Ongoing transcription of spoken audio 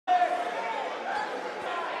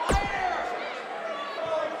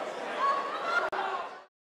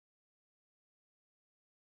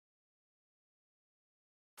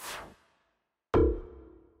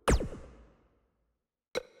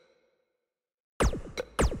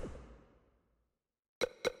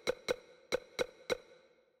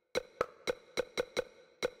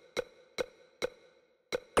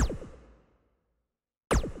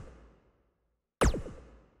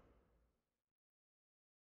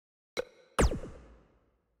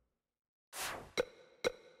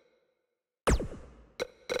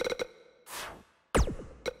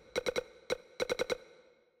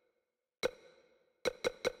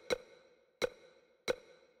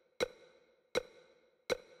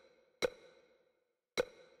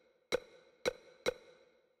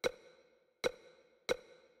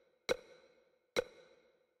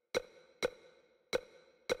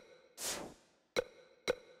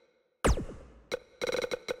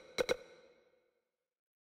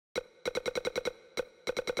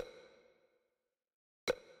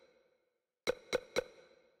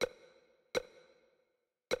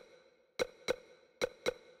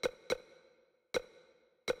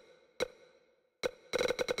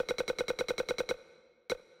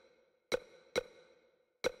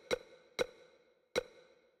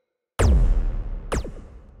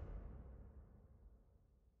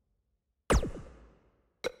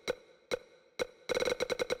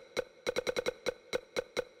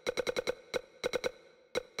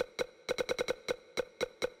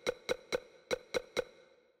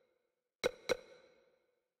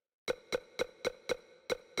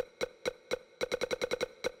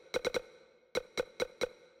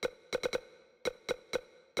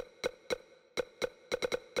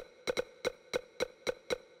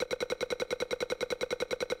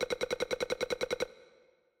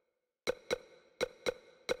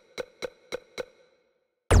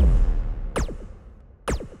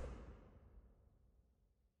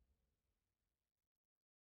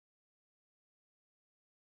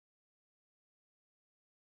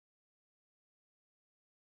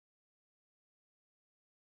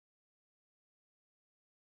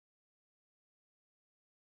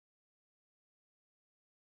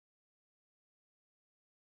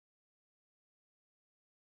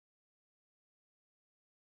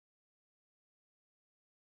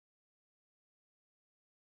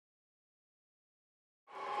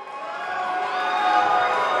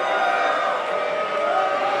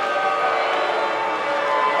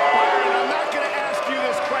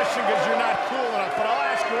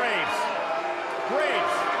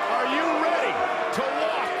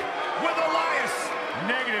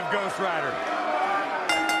Rider.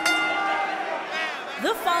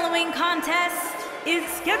 The following contest is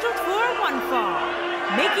scheduled for one fall.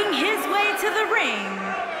 Making his way to the ring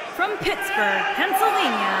from Pittsburgh,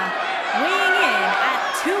 Pennsylvania, weighing in at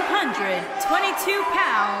 222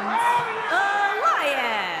 pounds,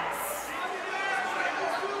 Elias.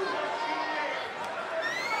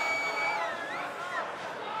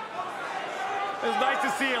 It's nice to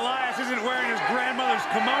see Elias isn't wearing his grandmother's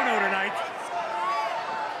kimono tonight.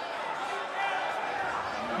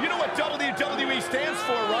 You know what WWE stands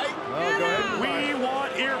for, right? Well, go ahead. We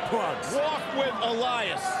want earplugs. Walk with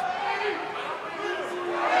Elias.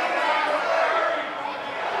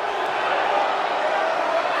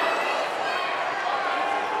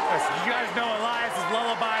 Listen, you guys know Elias's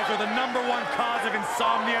lullabies are the #1 cause of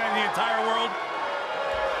insomnia in the entire world.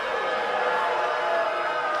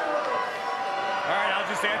 All right, I'll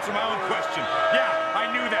just answer my own question. Yeah, I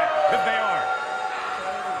knew that, because they are.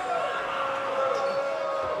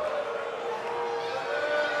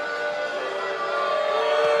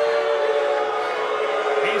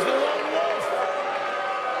 He's the lone wolf.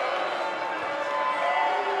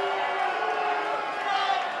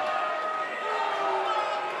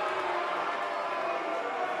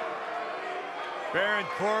 Baron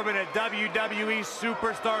Corbin, a WWE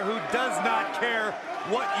superstar who does not care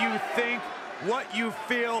what you think, what you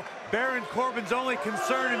feel. Baron Corbin's only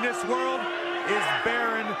concern in this world is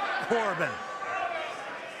Baron Corbin.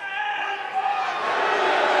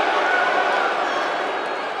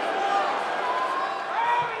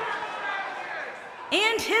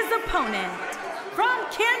 And his opponent from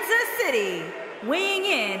Kansas City, weighing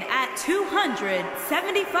in at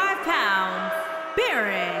 275 pounds,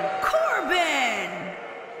 Baron Corbin.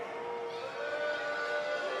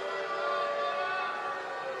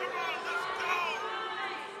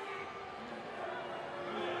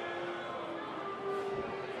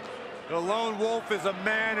 The lone wolf is a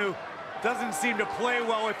man who doesn't seem to play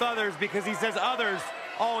well with others because he says others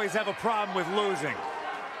always have a problem with losing.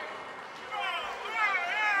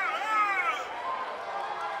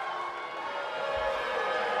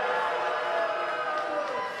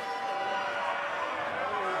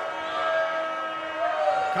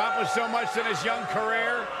 Accomplished so much in his young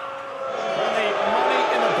career. Won the Money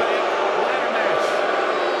in the Bank ladder match.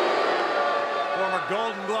 Former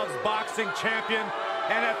Golden Gloves boxing champion,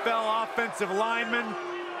 NFL offensive lineman,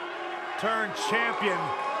 turned champion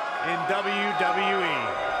in WWE.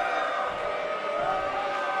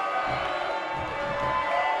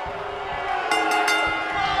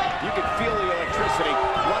 You can feel the electricity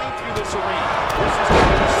running through this arena. This is going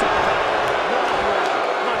to be something.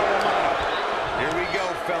 Here we go,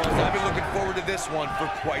 fellas. I've been looking forward to this one for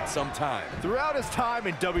quite some time. Throughout his time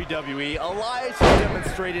in WWE, Elias has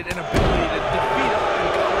demonstrated an ability to defeat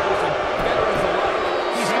up-and-comers and veterans alike.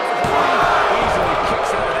 He's easily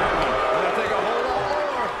kicks out of that one. Gonna take a whole lot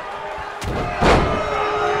more.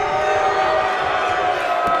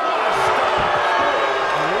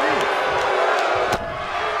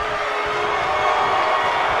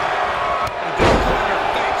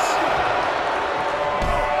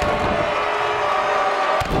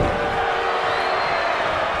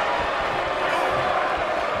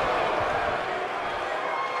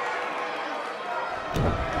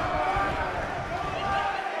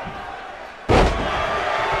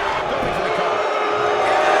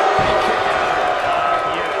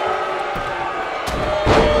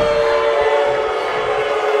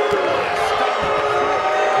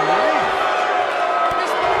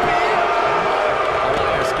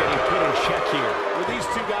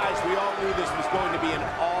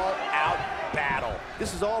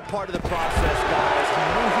 This is all part of the process, guys. He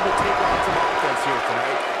knew he would take on some offense here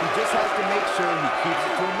tonight. He just has to make sure he keeps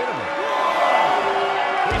it to a minimum.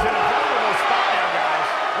 He's in a vulnerable spot now, guys.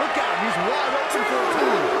 Look out, he's wide open for a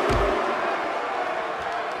two.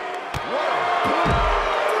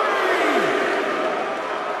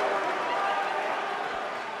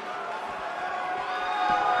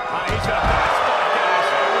 He's got a bad spot, guys.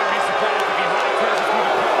 I wouldn't be surprised if he high presses through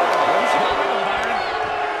the crowd. Where's he going, Byron?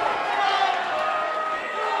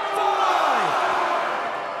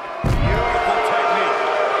 Beautiful technique.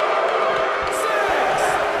 6.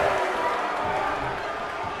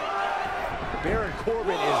 Baron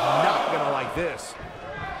Corbin is not going to like this.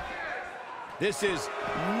 This is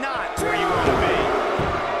not where you want to be.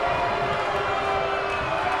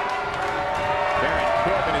 Baron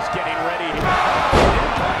Corbin is getting ready to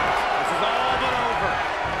This is all but over.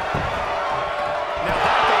 Now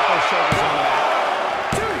that got those shoulders on that.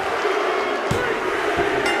 2, 3.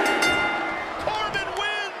 Corbin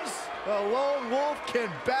wins! The lone wolf can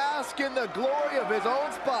bask in the glory of his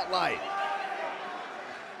own spotlight.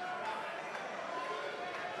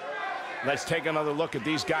 Let's take another look at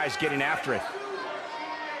these guys getting after it.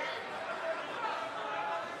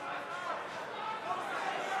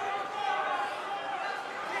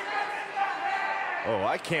 Oh,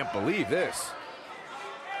 I can't believe this.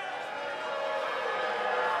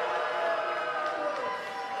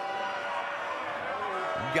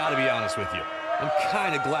 Gotta be honest with you, I'm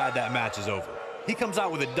kind of glad that match is over. He comes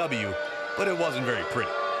out with a W, but it wasn't very pretty.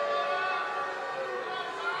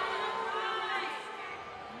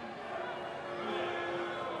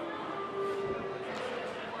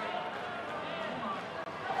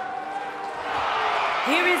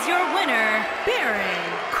 Here is your winner,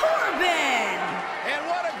 Baron Corbin. And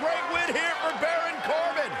what a great win here for Baron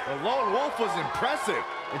Corbin. The Lone Wolf was impressive.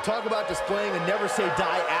 And talk about displaying a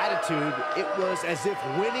never-say-die attitude. It was as if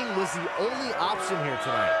winning was the only option here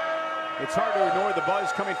tonight. It's hard to ignore the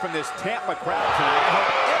buzz coming from this Tampa crowd tonight. I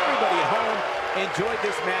hope everybody at home enjoyed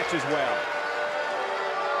this match as well.